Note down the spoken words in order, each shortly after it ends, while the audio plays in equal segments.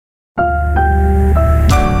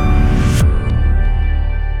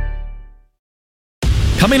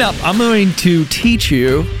Coming up, I'm going to teach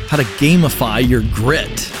you how to gamify your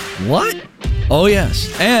grit. What? Oh,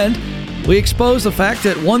 yes. And we expose the fact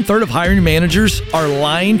that 1/3 of hiring managers are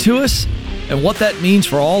lying to us and what that means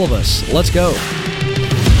for all of us. Let's go.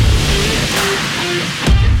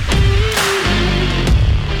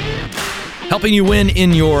 Helping you win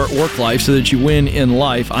in your work life so that you win in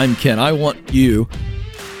life. I'm Ken. I want you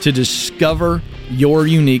to discover your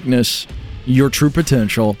uniqueness, your true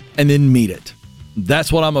potential, and then meet it.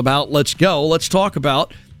 That's what I'm about. Let's go. Let's talk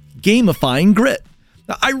about gamifying grit.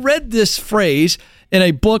 Now, I read this phrase in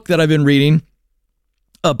a book that I've been reading,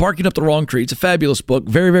 Barking Up the Wrong Tree. It's a fabulous book,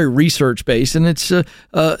 very, very research-based, and it's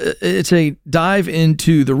a dive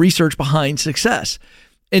into the research behind success.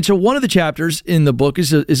 And so one of the chapters in the book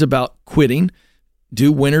is about quitting.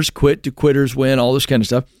 Do winners quit? Do quitters win? All this kind of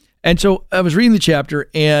stuff. And so I was reading the chapter,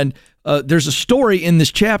 and there's a story in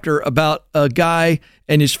this chapter about a guy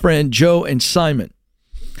and his friend, Joe and Simon.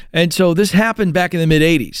 And so this happened back in the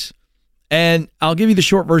mid-'80s. And I'll give you the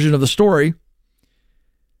short version of the story.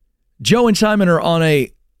 Joe and Simon are on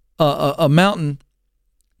a mountain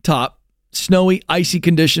top, snowy, icy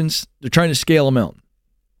conditions. They're trying to scale a mountain.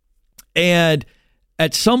 And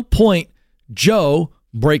at some point, Joe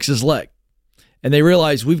breaks his leg. And they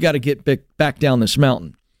realize we've got to get back down this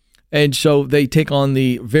mountain. And so they take on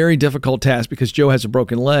the very difficult task, because Joe has a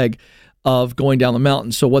broken leg, of going down the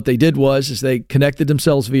mountain. So what they did is they connected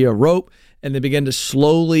themselves via rope, and they began to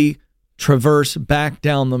slowly traverse back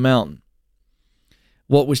down the mountain.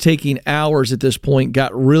 What was taking hours at this point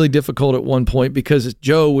got really difficult at one point, because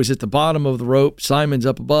Joe was at the bottom of the rope, Simon's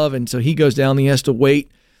up above, and so he goes down. He has to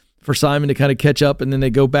wait for Simon to kind of catch up, and then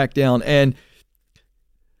they go back down. And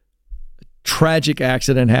a tragic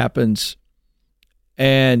accident happens,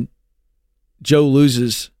 and Joe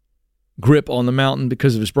loses grip on the mountain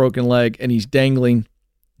because of his broken leg, and he's dangling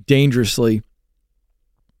dangerously.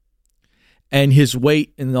 And his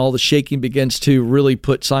weight and all the shaking begins to really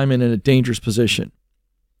put Simon in a dangerous position.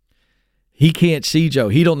 He can't see Joe.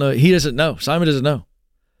 He doesn't know. Simon doesn't know.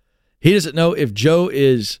 He doesn't know if Joe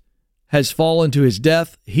has fallen to his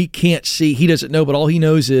death. He can't see. He doesn't know, but all he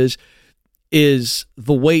knows is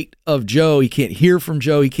the weight of Joe. He can't hear from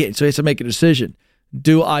Joe. So he has to make a decision.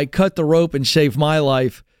 Do I cut the rope and save my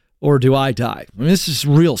life, or do I die? I mean, this is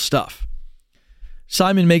real stuff.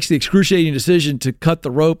 Simon makes the excruciating decision to cut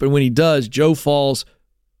the rope, and when he does, Joe falls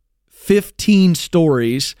 15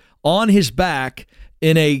 stories on his back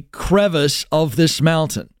in a crevice of this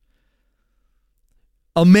mountain.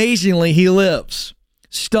 Amazingly, he lives.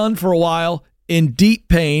 Stunned for a while, in deep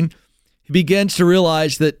pain, he begins to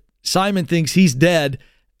realize that Simon thinks he's dead,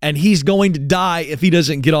 and he's going to die if he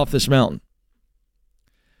doesn't get off this mountain.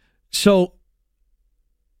 So,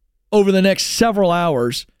 over the next several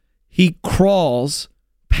hours, he crawls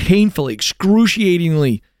painfully,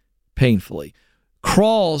 excruciatingly painfully,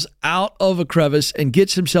 crawls out of a crevice and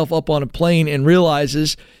gets himself up on a plane, and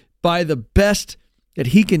realizes, by the best that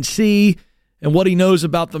he can see and what he knows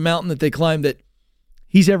about the mountain that they climbed, that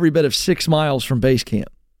he's every bit of 6 miles from base camp.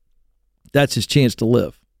 That's his chance to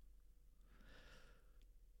live.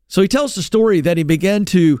 So he tells the story that he began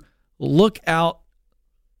to look out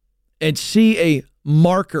and see a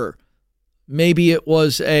marker. Maybe it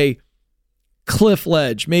was a cliff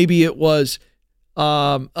ledge. Maybe it was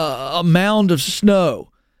a mound of snow.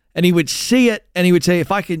 And he would see it, and he would say,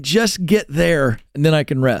 if I can just get there, and then I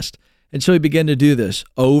can rest. And so he began to do this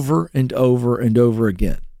over and over and over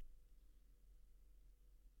again.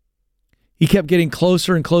 He kept getting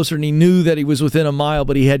closer and closer, and he knew that he was within a mile,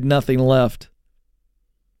 but he had nothing left.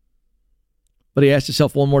 But he asked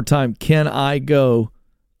himself one more time, can I go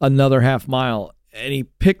another half mile? And he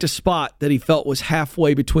picked a spot that he felt was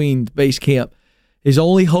halfway between base camp, his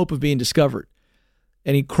only hope of being discovered.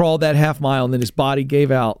 And he crawled that half mile, and then his body gave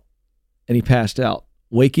out, and he passed out,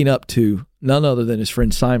 waking up to none other than his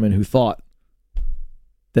friend Simon, who thought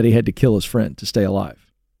that he had to kill his friend to stay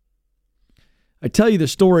alive. I tell you the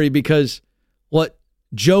story because what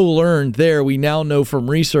Joe learned there, we now know from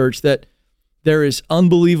research that there is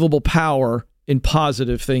unbelievable power in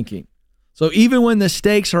positive thinking. So even when the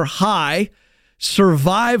stakes are high,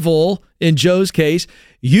 survival, in Joe's case,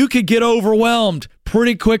 you could get overwhelmed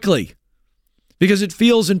pretty quickly because it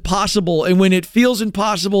feels impossible. And when it feels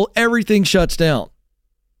impossible, everything shuts down.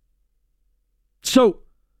 So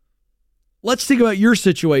let's think about your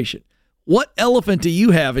situation. What elephant do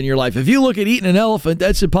you have in your life? If you look at eating an elephant,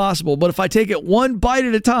 that's impossible. But if I take it one bite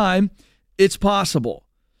at a time, it's possible.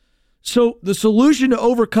 So the solution to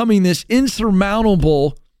overcoming this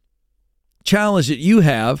insurmountable challenge that you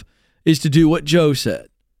have is to do what Joe said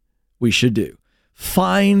we should do.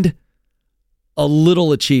 Find a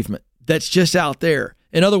little achievement that's just out there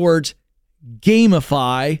In other words,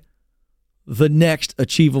 gamify the next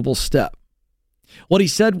achievable step. What he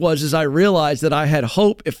said was, I realized that I had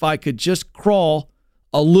hope if I could just crawl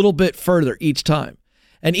a little bit further each time.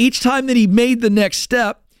 And each time that he made the next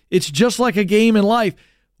step, it's just like a game in life.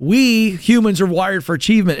 We humans are wired for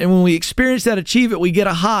achievement. And when we experience that achievement, we get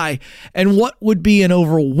a high. And what would be an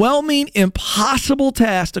overwhelming, impossible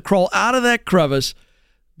task to crawl out of that crevice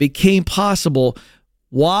became possible.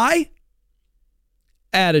 Why?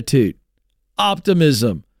 Attitude,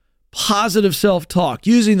 optimism, positive self-talk,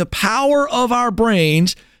 using the power of our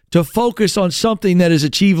brains to focus on something that is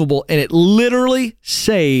achievable. And it literally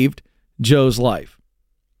saved Joe's life.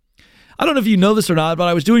 I don't know if you know this or not, but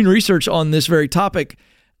I was doing research on this very topic.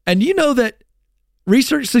 And you know that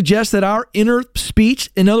research suggests that our inner speech,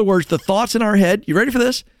 in other words, the thoughts in our head, you ready for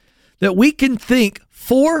this? That we can think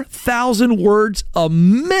 4,000 words a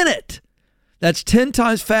minute. That's 10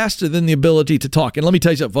 times faster than the ability to talk. And let me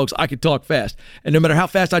tell you something, folks, I can talk fast. And no matter how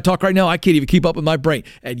fast I talk right now, I can't even keep up with my brain.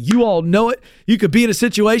 And you all know it. You could be in a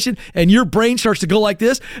situation and your brain starts to go like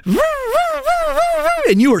this,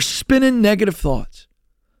 and you are spinning negative thoughts.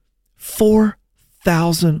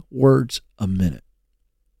 4,000 words a minute.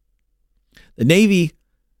 The Navy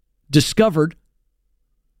discovered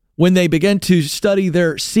when they began to study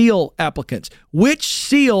their SEAL applicants, which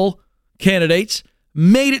SEAL candidates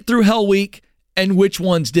made it through Hell Week and which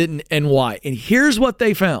ones didn't and why. And here's what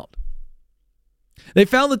they found. They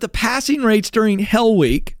found that the passing rates during Hell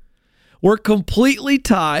Week were completely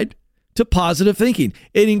tied to positive thinking.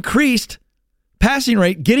 It increased passing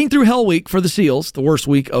rate, getting through Hell Week for the SEALs, the worst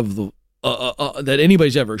week of the that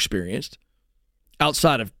anybody's ever experienced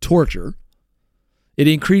outside of torture. It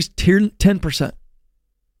increased 10%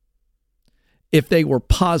 if they were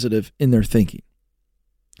positive in their thinking.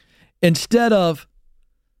 Instead of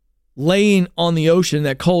laying on the ocean,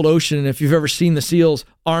 that cold ocean, and if you've ever seen the SEALs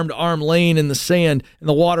arm to arm laying in the sand and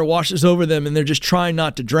the water washes over them and they're just trying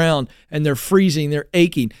not to drown and they're freezing, they're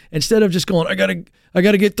aching. Instead of just going, I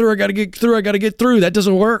gotta get through, that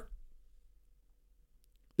doesn't work.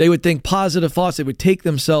 They would think positive thoughts. They would take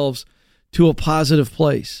themselves to a positive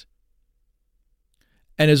place.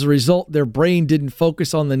 And as a result, their brain didn't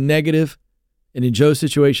focus on the negative. And in Joe's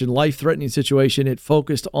situation, life-threatening situation, it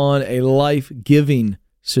focused on a life-giving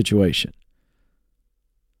situation.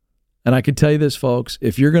 And I can tell you this, folks,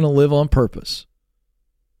 if you're going to live on purpose,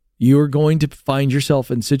 you are going to find yourself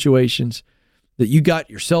in situations that you got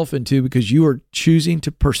yourself into because you are choosing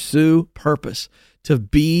to pursue purpose, to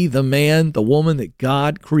be the man, the woman that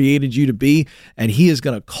God created you to be. And he is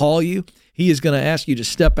going to call you. He is going to ask you to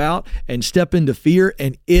step out and step into fear.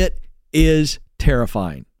 And it is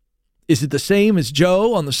terrifying. Is it the same as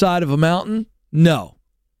Joe on the side of a mountain? No.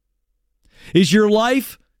 Is your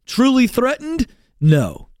life truly threatened?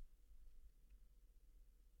 No.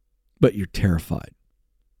 But you're terrified.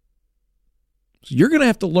 So you're going to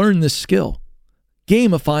have to learn this skill,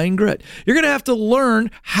 gamifying grit. You're going to have to learn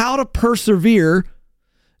how to persevere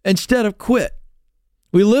instead of quit.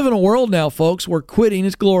 We live in a world now, folks, where quitting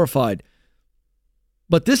is glorified.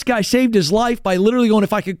 But this guy saved his life by literally going,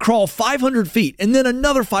 if I could crawl 500 feet and then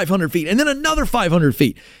another 500 feet and then another 500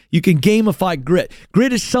 feet. You can gamify grit.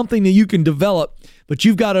 Grit is something that you can develop, but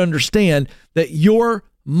you've got to understand that your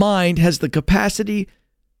mind has the capacity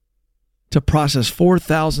to process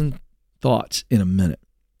 4,000 thoughts in a minute.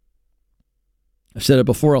 I've said it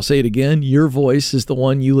before, I'll say it again. Your voice is the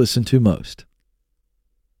one you listen to most.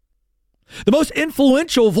 The most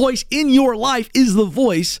influential voice in your life is the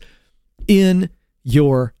voice in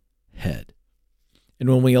your head. And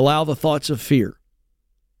when we allow the thoughts of fear,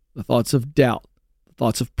 the thoughts of doubt, the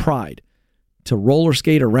thoughts of pride to roller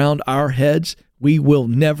skate around our heads, we will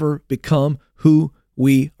never become who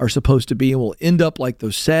we are supposed to be, and we'll end up like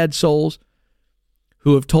those sad souls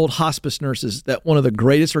who have told hospice nurses that one of the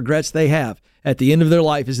greatest regrets they have at the end of their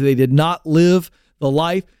life is that they did not live the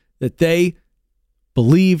life that they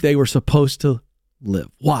believed they were supposed to live.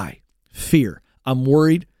 Why? Fear. I'm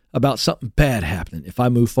worried about something bad happening if I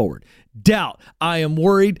move forward. Doubt. I am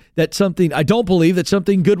worried that I don't believe that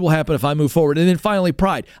something good will happen if I move forward. And then finally,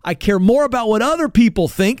 pride. I care more about what other people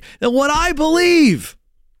think than what I believe.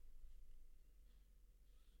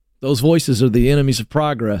 Those voices are the enemies of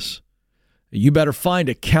progress. You better find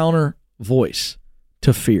a counter voice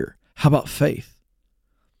to fear. How about faith?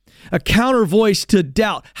 A counter voice to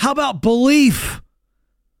doubt. How about belief?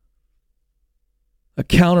 A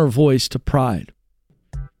counter voice to pride.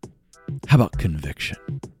 How about conviction?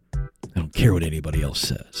 I don't care what anybody else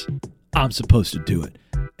says. I'm supposed to do it,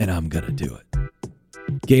 and I'm going to do it.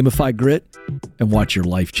 Gamify grit and watch your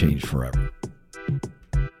life change forever.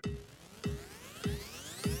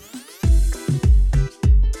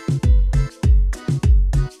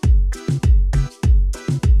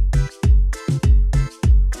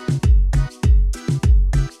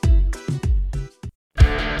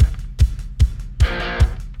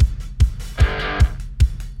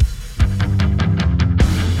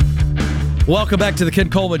 Welcome back to the Ken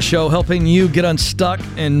Coleman Show, helping you get unstuck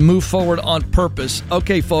and move forward on purpose.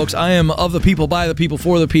 Okay, folks, I am of the people, by the people,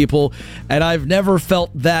 for the people, and I've never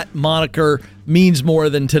felt that moniker means more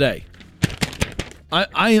than today.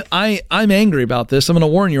 I'm angry about this. I'm going to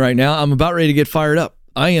warn you right now. I'm about ready to get fired up.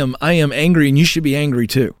 I am angry, and you should be angry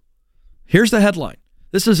too. Here's the headline.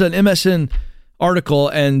 This is an MSN article,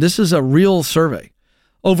 and this is a real survey.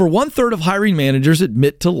 Over 1/3 of hiring managers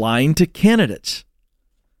admit to lying to candidates.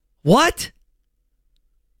 What?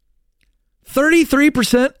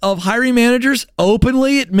 33% of hiring managers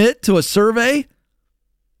openly admit to a survey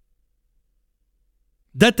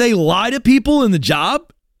that they lie to people in the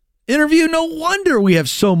job interview. No wonder we have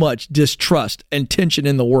so much distrust and tension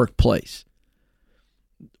in the workplace.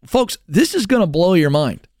 Folks, this is going to blow your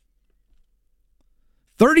mind.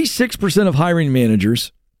 36% of hiring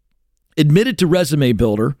managers admitted to Resume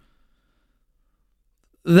Builder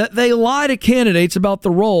that they lie to candidates about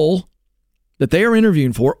the role that they are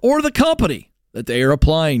interviewing for or the company that they are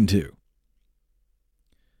applying to.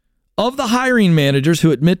 Of the hiring managers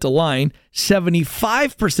who admit to lying,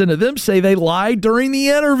 75% of them say they lied during the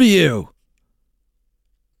interview.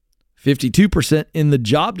 52% in the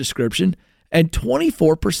job description and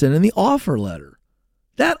 24% in the offer letter.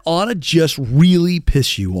 That ought to just really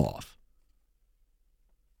piss you off.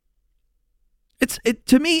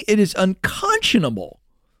 To me, it is unconscionable.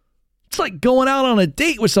 It's like going out on a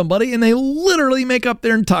date with somebody and they literally make up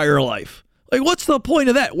their entire life. Like, what's the point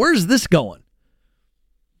of that? Where's this going?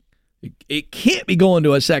 It can't be going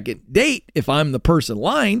to a second date if I'm the person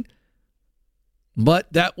lying,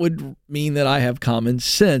 but that would mean that I have common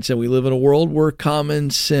sense, and we live in a world where common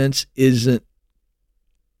sense isn't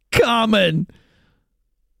common.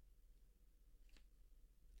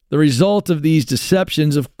 The result of these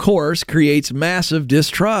deceptions, of course, creates massive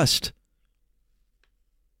distrust.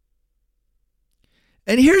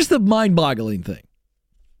 And here's the mind-boggling thing.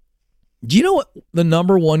 Do you know what the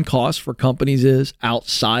number one cost for companies is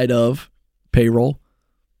outside of payroll?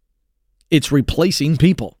 It's replacing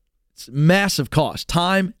people. It's massive cost,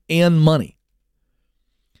 time and money.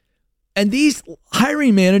 And these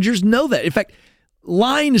hiring managers know that. In fact,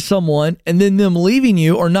 lying to someone and then them leaving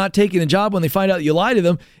you or not taking the job when they find out that you lie to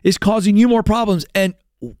them is causing you more problems. And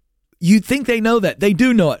you think they know that. They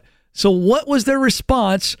do know it. So what was their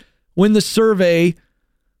response when the survey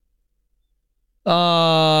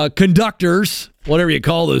conductors, whatever you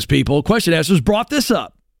call those people, question askers, brought this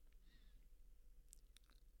up?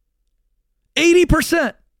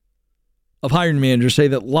 80% of hiring managers say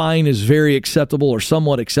that lying is very acceptable or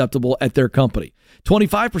somewhat acceptable at their company.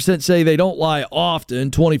 25% say they don't lie often.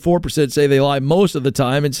 24% say they lie most of the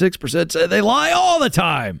time. And 6% say they lie all the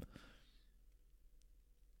time.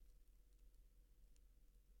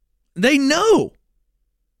 They know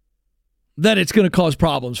that it's going to cause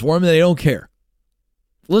problems for them and they don't care.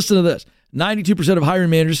 Listen to this. 92% of hiring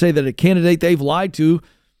managers say that a candidate they've lied to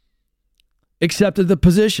accepted the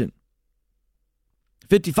position.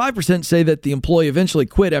 55% say that the employee eventually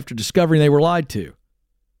quit after discovering they were lied to.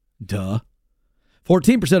 Duh.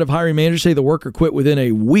 14% of hiring managers say the worker quit within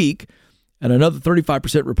a week, and another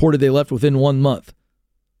 35% reported they left within 1 month.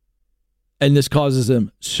 And this causes them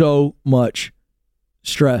so much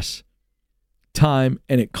stress, time,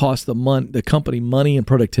 and it costs the company money and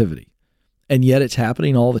productivity. And yet it's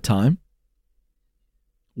happening all the time.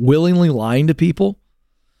 Willingly lying to people.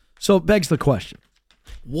 So it begs the question,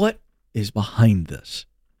 what is behind this?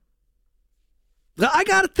 I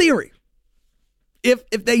got a theory. If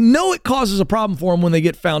they know it causes a problem for them when they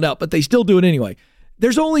get found out, but they still do it anyway,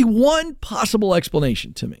 there's only one possible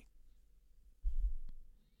explanation to me.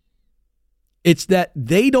 It's that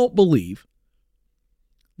they don't believe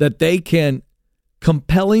that they can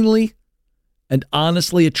compellingly and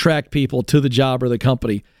honestly attract people to the job or the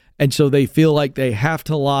company. And so they feel like they have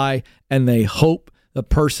to lie and they hope the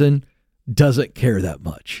person doesn't care that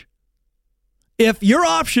much. If your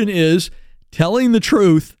option is telling the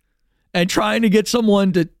truth and trying to get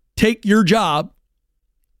someone to take your job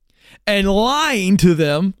and lying to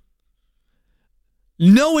them,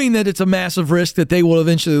 knowing that it's a massive risk that they will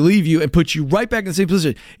eventually leave you and put you right back in the same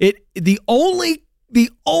position, the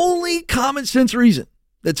only common sense reason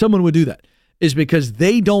that someone would do that is because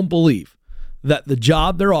they don't believe that the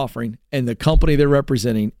job they're offering and the company they're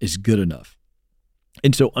representing is good enough.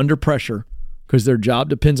 And so under pressure, because their job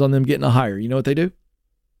depends on them getting a hire, you know what they do?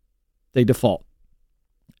 They default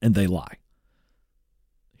and they lie.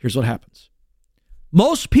 Here's what happens.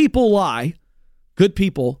 Most people lie, good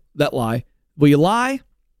people that lie. We lie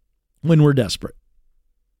when we're desperate.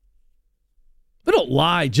 We don't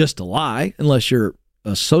lie just to lie unless you're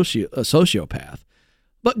a sociopath.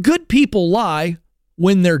 But good people lie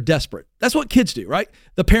when they're desperate. That's what kids do, right?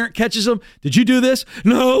 The parent catches them. Did you do this?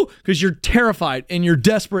 No, because you're terrified and you're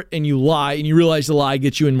desperate and you lie and you realize the lie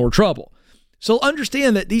gets you in more trouble. So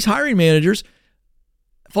understand that these hiring managers,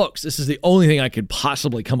 folks, this is the only thing I could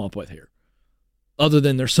possibly come up with here other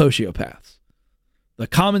than they're sociopaths. The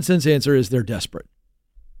common sense answer is they're desperate.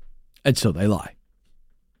 And so they lie.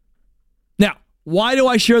 Now, why do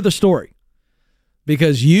I share the story?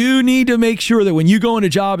 Because you need to make sure that when you go into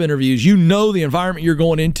job interviews, you know the environment you're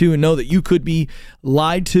going into and know that you could be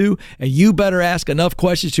lied to. And you better ask enough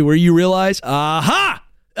questions to where you realize, aha,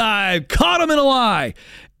 I caught them in a lie.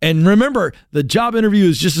 And remember, the job interview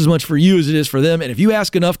is just as much for you as it is for them. And if you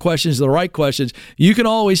ask enough questions, the right questions, you can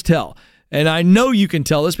always tell. And I know you can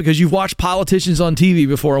tell this because you've watched politicians on TV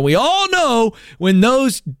before. And we all know when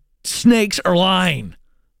those snakes are lying.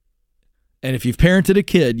 And if you've parented a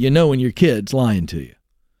kid, you know when your kid's lying to you.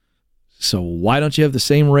 So why don't you have the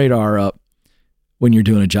same radar up when you're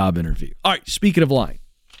doing a job interview? All right, speaking of lying,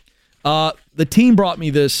 the team brought me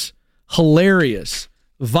this hilarious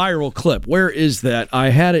viral clip. Where is that? I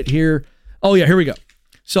had it here. Oh, yeah, here we go.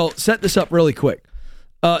 So set this up really quick.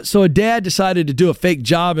 So a dad decided to do a fake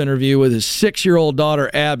job interview with his 6-year-old daughter,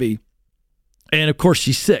 Abby. And, of course,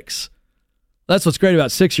 she's 6. That's what's great about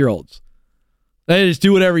 6-year-olds. They just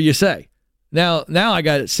do whatever you say. Now I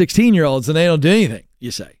got 16-year-olds, and they don't do anything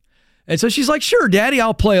you say. And so she's like, sure, Daddy,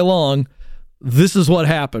 I'll play along. This is what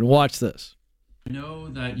happened. Watch this. I know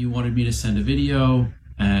that you wanted me to send a video,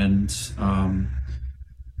 and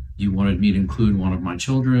you wanted me to include one of my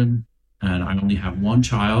children, and I only have one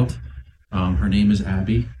child. Her name is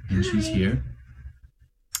Abby, and she's here.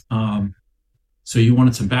 So you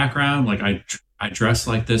wanted some background. Like I dress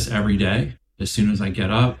like this every day as soon as I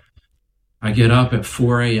get up. I get up at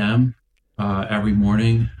 4 a.m. Every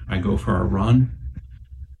morning. I go for a run,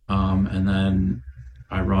 and then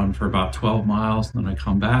I run for about 12 miles, and then I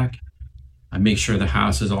come back. I make sure the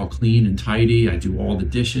house is all clean and tidy. I do all the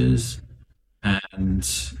dishes, and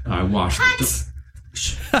I wash the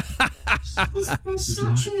That's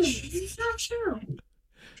not true. It's not true.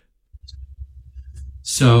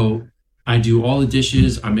 So I do all the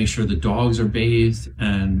dishes. I make sure the dogs are bathed,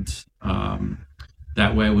 and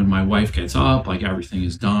that way when my wife gets up, like everything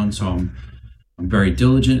is done. So I'm very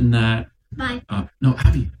diligent in that. Bye. No,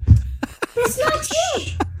 Abby. That's not true.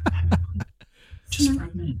 Abby, just for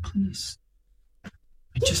a minute, please.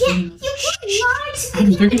 You can't lie to the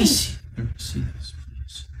Abby, they're kid. gonna see this,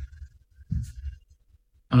 please.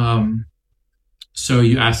 So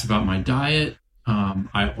you asked about my diet.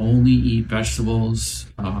 I only eat vegetables.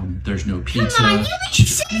 There's no pizza. Come on, you eat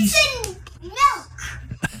chips and milk.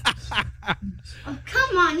 Oh,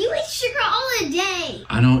 come on, you eat sugar all the day.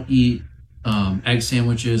 I don't eat egg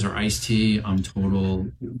sandwiches or iced tea. I'm total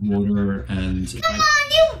water and.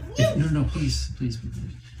 No, please.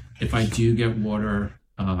 If I do get water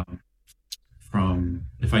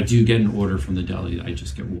if I do get an order from the deli, I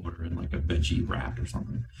just get water and like a veggie wrap or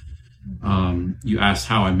something. You asked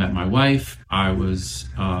how I met my wife. I was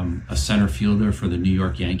a center fielder for the New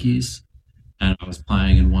York Yankees, and I was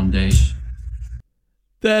playing in one day.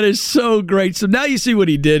 That is so great. So now you see what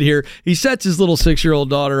he did here. He sets his little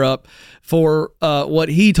 6-year-old daughter up for what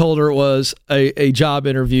he told her was a job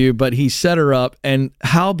interview, but he set her up, and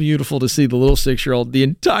how beautiful to see the little 6-year-old. The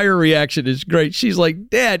entire reaction is great. She's like,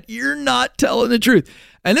 Dad, you're not telling the truth.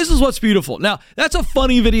 And this is what's beautiful. Now, that's a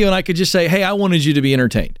funny video, and I could just say, hey, I wanted you to be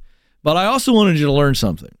entertained. But I also wanted you to learn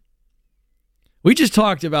something. We just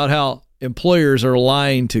talked about how employers are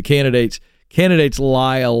lying to candidates. Candidates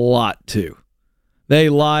lie a lot too. They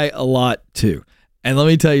lie a lot too. And let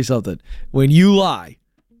me tell you something. When you lie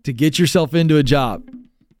to get yourself into a job,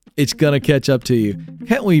 it's going to catch up to you.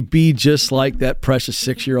 Can't we be just like that precious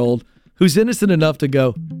 6-year-old who's innocent enough to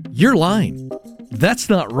go, you're lying. That's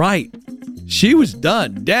not right. She was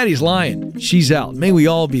done. Daddy's lying. She's out. May we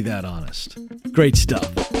all be that honest. Great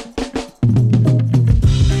stuff.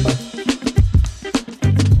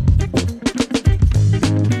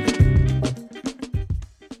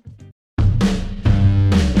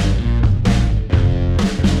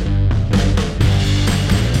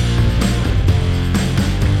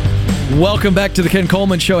 Welcome back to the Ken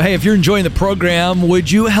Coleman Show. Hey, if you're enjoying the program,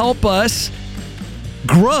 would you help us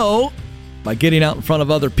grow by getting out in front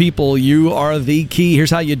of other people? You are the key.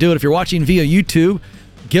 Here's how you do it. If you're watching via YouTube,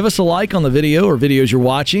 give us a like on the video or videos you're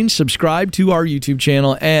watching. Subscribe to our YouTube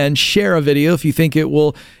channel and share a video if you think it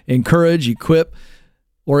will encourage, equip,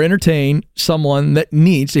 or entertain someone that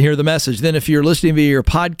needs to hear the message. Then if you're listening via your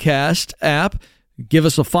podcast app, give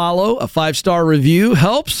us a follow. A 5-star review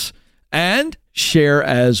helps, and share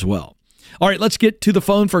as well. All right, let's get to the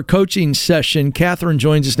phone for a coaching session. Catherine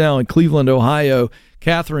joins us now in Cleveland, Ohio.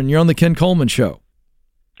 Catherine, you're on the Ken Coleman Show.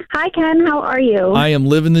 Hi, Ken. How are you? I am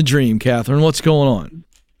living the dream, Catherine. What's going on?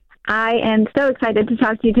 I am so excited to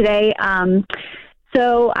talk to you today.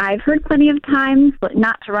 So I've heard plenty of times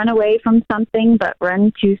not to run away from something, but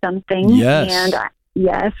run to something. Yes. And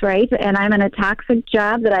yes, right. And I'm in a toxic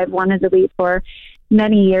job that I've wanted to leave for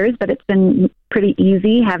many years, but it's been pretty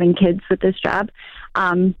easy having kids with this job.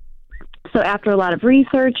 So after a lot of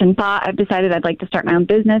research and thought, I've decided I'd like to start my own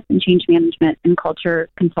business in change management and culture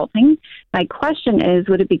consulting. My question is,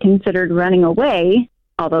 would it be considered running away,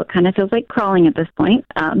 although it kind of feels like crawling at this point,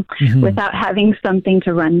 without having something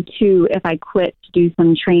to run to if I quit to do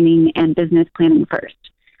some training and business planning first?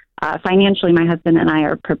 Financially, my husband and I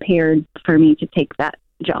are prepared for me to take that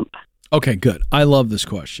jump. Okay, good. I love this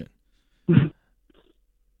question.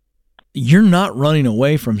 You're not running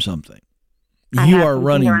away from something. You are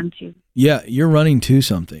running. Yeah, you're running to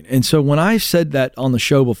something. And so when I said that on the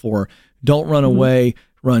show before, don't run away,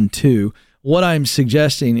 run to, what I'm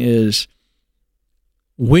suggesting is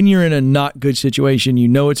when you're in a not good situation, you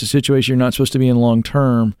know it's a situation you're not supposed to be in long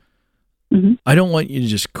term, I don't want you to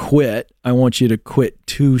just quit. I want you to quit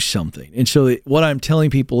to something. And so what I'm telling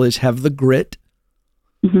people is have the grit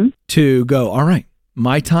to go, all right,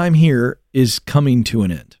 my time here is coming to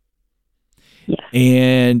an end. Yes.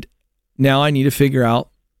 And now I need to figure out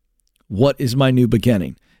what is my new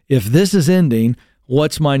beginning. If this is ending,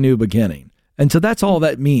 what's my new beginning? And so that's all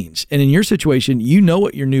that means. And in your situation, you know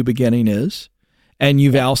what your new beginning is, and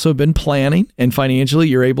you've also been planning, and financially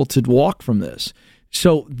you're able to walk from this.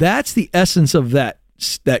 So that's the essence of that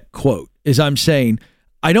quote, is I'm saying,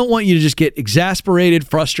 I don't want you to just get exasperated,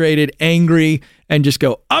 frustrated, angry, and just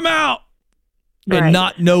go, I'm out. And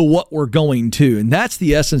not know what we're going to. And that's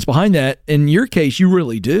the essence behind that. In your case, you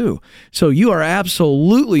really do. So you are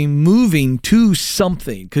absolutely moving to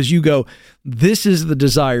something because you go, this is the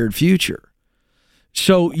desired future.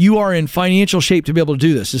 So you are in financial shape to be able to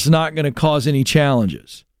do this. It's not going to cause any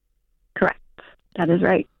challenges. Correct. That is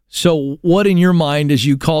right. So what in your mind, as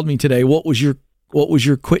you called me today, what was your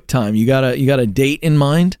quit time? You got a date in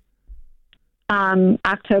mind?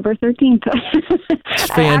 October 13th.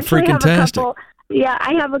 It's fan-freaking-tastic. Yeah,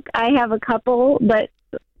 I have a couple, but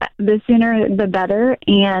the sooner the better.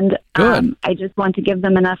 And I just want to give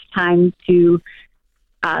them enough time to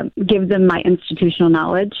give them my institutional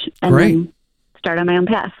knowledge and then start on my own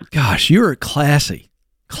path. Gosh, you're a classy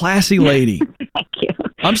lady. Thank you.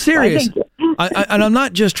 I'm serious. Well, thank you. And I'm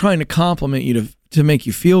not just trying to compliment you to make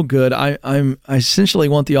you feel good. I essentially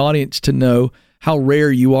want the audience to know how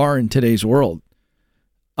rare you are in today's world.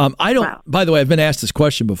 By the way, I've been asked this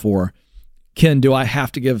question before. Ken, do I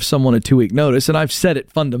have to give someone a 2-week notice? And I've said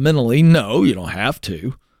it fundamentally, no, you don't have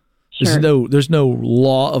to. Sure. There's no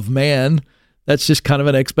law of man. That's just kind of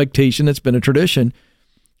an expectation that's been a tradition.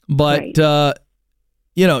 But,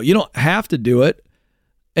 you don't have to do it.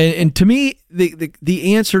 And to me,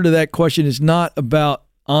 the answer to that question is not about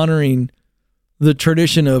honoring the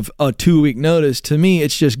tradition of a 2-week notice. To me,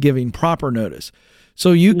 it's just giving proper notice.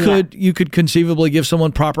 So you could conceivably give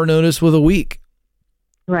someone proper notice with a week.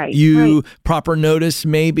 Right. Proper notice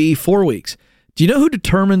maybe 4 weeks. Do you know who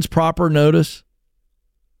determines proper notice?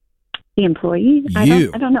 The employee?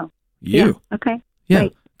 You. I don't know. You. Yeah. Okay. Yeah.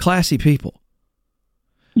 Right. Classy people.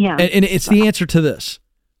 Yeah. And it's the answer to this.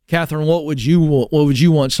 Catherine, what would you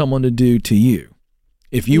want someone to do to you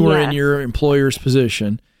if you were in your employer's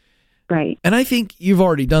position? Right. And I think you've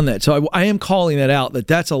already done that. So I am calling that out,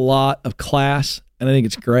 that's a lot of class, and I think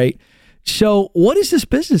it's great. So what is this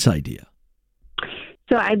business idea?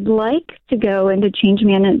 So I'd like to go into change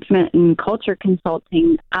management and culture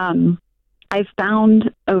consulting. I've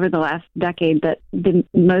found over the last decade that the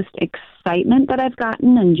most excitement that I've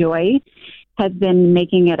gotten and joy has been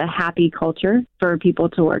making it a happy culture for people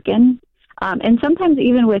to work in. And sometimes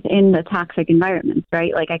even within the toxic environments,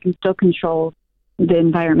 right? Like I can still control the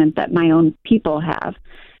environment that my own people have.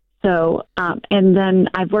 So, and then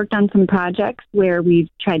I've worked on some projects where we've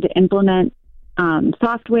tried to implement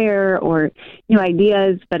software or new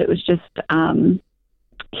ideas, but it was just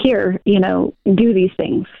here, do these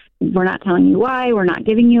things. We're not telling you why. We're not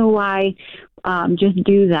giving you a why. Just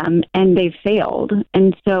do them. And they failed.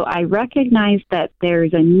 And so I recognize that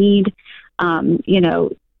there's a need,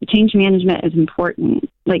 change management is important.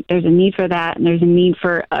 Like there's a need for that. And there's a need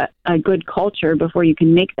for a good culture before you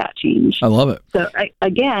can make that change. I love it. So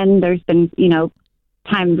again, there's been,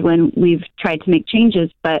 times when we've tried to make changes,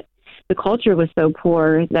 but the culture was so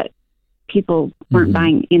poor that people weren't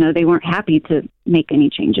buying, they weren't happy to make any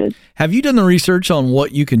changes. Have you done the research on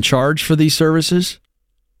what you can charge for these services?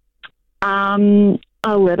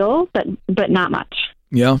 A little, but not much.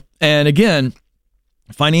 Yeah. And again,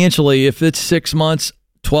 financially, if it's 6 months,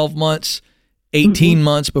 12 months, 18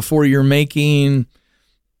 months before you're making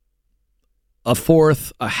a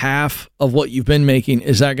fourth, a half of what you've been making,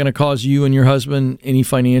 is that going to cause you and your husband any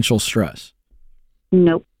financial stress?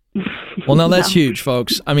 Nope. Well, now that's huge,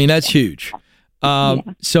 folks. I mean, that's huge.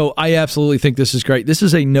 So I absolutely think this is great. This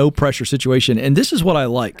is a no pressure situation. And this is what I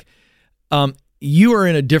like. You are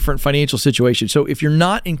in a different financial situation. So if you're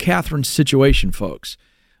not in Catherine's situation, folks,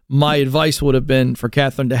 my advice would have been for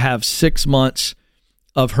Catherine to have 6 months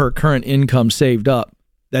of her current income saved up.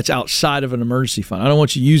 That's outside of an emergency fund. I don't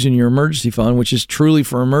want you using your emergency fund, which is truly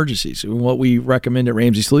for emergencies. What we recommend at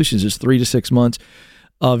Ramsey Solutions is 3 to 6 months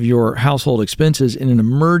of your household expenses in an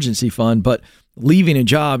emergency fund, but leaving a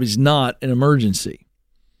job is not an emergency.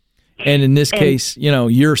 And in this case,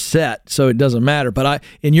 you're set, so it doesn't matter. But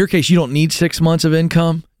in your case, you don't need 6 months of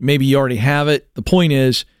income. Maybe you already have it. The point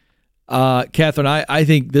is, Catherine, I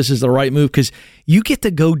think this is the right move because you get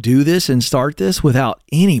to go do this and start this without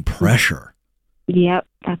any pressure. Yep,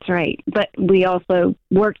 that's right. But we also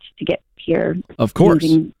worked to get here. Of course.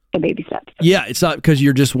 Using the baby steps. Yeah, it's not because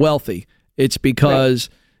you're just wealthy. It's because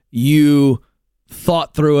you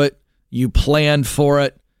thought through it, you planned for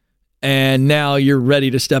it, and now you're ready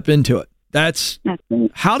to step into it. That's right.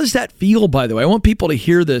 How does that feel, by the way? I want people to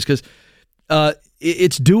hear this because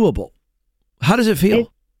it's doable. How does it feel? It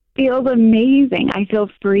feels amazing. I feel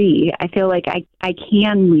free. I feel like I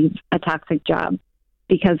can leave a toxic job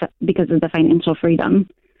because of the financial freedom.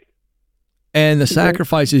 And the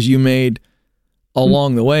sacrifices you made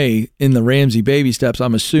along the way in the Ramsey baby steps,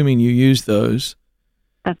 I'm assuming you used those.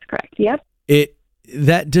 That's correct. Yep.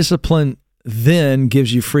 That discipline then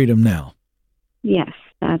gives you freedom now. Yes,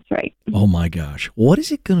 that's right. Oh my gosh. What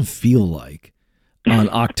is it going to feel like on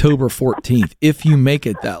October 14th if you make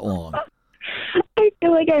it that long? I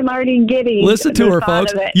feel like I'm already giddy. Listen to her,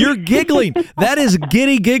 folks. You're giggling. That is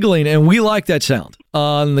giddy giggling, and we like that sound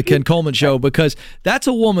on the Ken Coleman Show because that's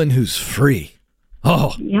a woman who's free.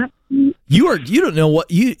 Oh, yep. You don't know what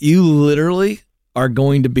you literally are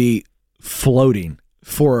going to be floating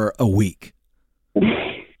for a week.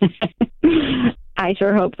 I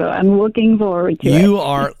sure hope so. I'm looking forward to it. You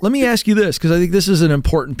are. Let me ask you this because I think this is an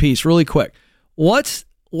important piece. Really quick, what's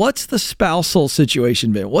the spousal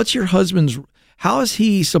situation been? What's your husband's? How has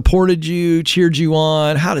he supported you, cheered you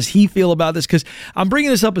on? How does he feel about this? Because I'm bringing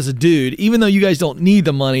this up as a dude, even though you guys don't need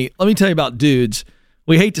the money. Let me tell you about dudes.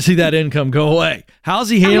 We hate to see that income go away. How's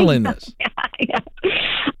he handling this? Yeah.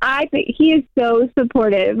 I think he is so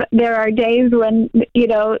supportive. There are days when,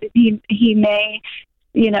 he may,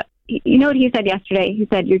 you know what he said yesterday? He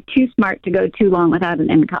said, "You're too smart to go too long without an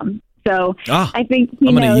income." So I think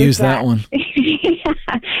I'm going to use that one.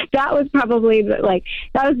 That was probably that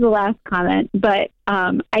was the last comment. But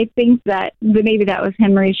I think that maybe that was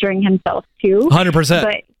him reassuring himself too.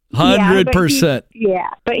 100%. 100%. Yeah,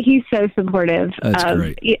 but he's so supportive. That's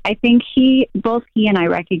great. I think both he and I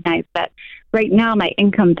recognize that right now my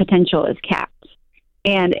income potential is capped.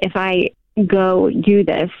 And if I go do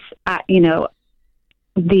this,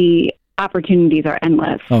 the opportunities are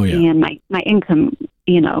endless. Oh, yeah. And my income,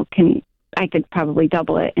 I could probably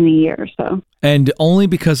double it in a year or so. And only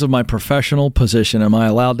because of my professional position am I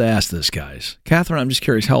allowed to ask this, guys. Catherine, I'm just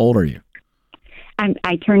curious, how old are you?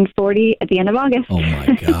 I turned 40 at the end of August. Oh my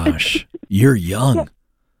gosh. You're young.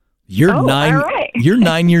 You're all right. You're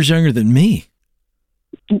 9 years younger than me.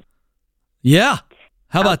 Yeah.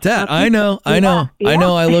 How about that? I know. Yeah. I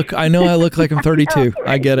know I look like I'm 32.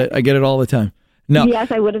 I get it all the time. No.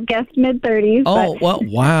 Yes, I would have guessed mid-30s. Oh, well,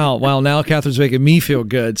 wow. Well, now Catherine's making me feel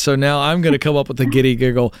good. So now I'm going to come up with a giddy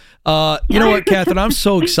giggle. You know what, Catherine? I'm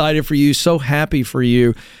so excited for you, so happy for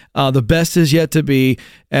you. The best is yet to be.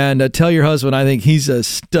 And tell your husband I think he's a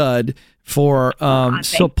stud for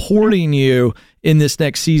supporting you in this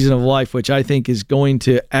next season of life, which I think is going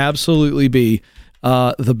to absolutely be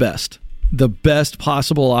the best. The best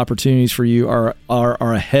possible opportunities for you are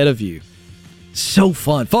ahead of you. So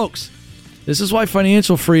fun. Folks, this is why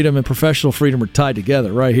financial freedom and professional freedom are tied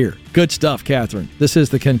together right here. Good stuff, Catherine. This is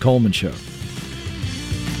the Ken Coleman Show.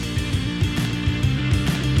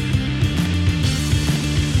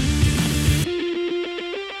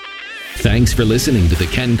 Thanks for listening to the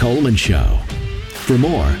Ken Coleman Show. For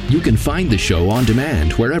more, you can find the show on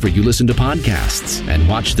demand wherever you listen to podcasts and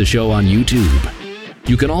watch the show on YouTube.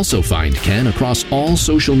 You can also find Ken across all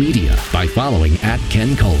social media by following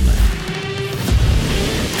 @Ken Coleman.